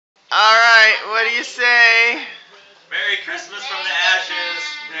Alright, what do you say? Merry Christmas from the ashes.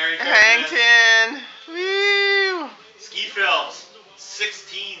 Merry Christmas. Hangton. Woo! Ski films.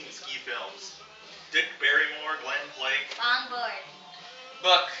 16 ski films. Dick Barrymore, Glenn Blake, Longboard.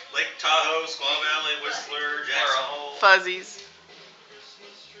 Book. Lake Tahoe, Squaw Valley, Whistler, Jackson Hole. Fuzzies.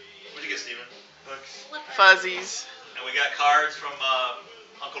 What'd you get, Steven? Books. Fuzzies. And we got cards from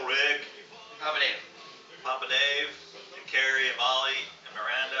Uncle Rig, Papa Dave. Papa Dave, and Carrie, and Molly, and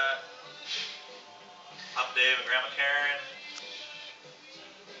Miranda, Papa Dave and Grandma Karen.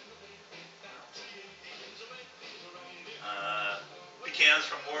 Pecans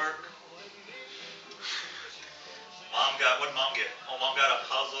from work. What did Mom get? Oh, Mom got a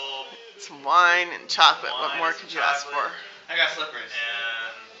puzzle Some wine and chocolate. What Wine, more some could you ask for? chocolate. I got slippers.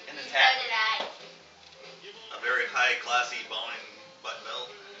 and And this So hat. did I. a very high classy Boeing butt belt.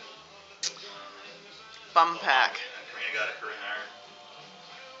 Bum pack. And Karina got a curling iron.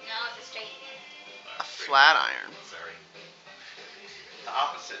 No, it's a straight. A flat iron. Sorry. The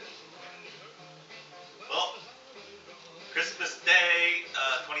opposite. Well, Christmas Day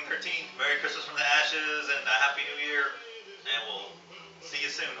 2013. Merry Christmas from the ashes and a Happy New Year. And we'll see you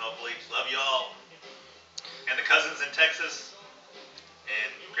soon, hopefully. Love you all. And the cousins in Texas.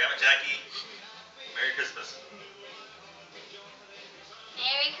 And Grandma Jackie. Merry Christmas.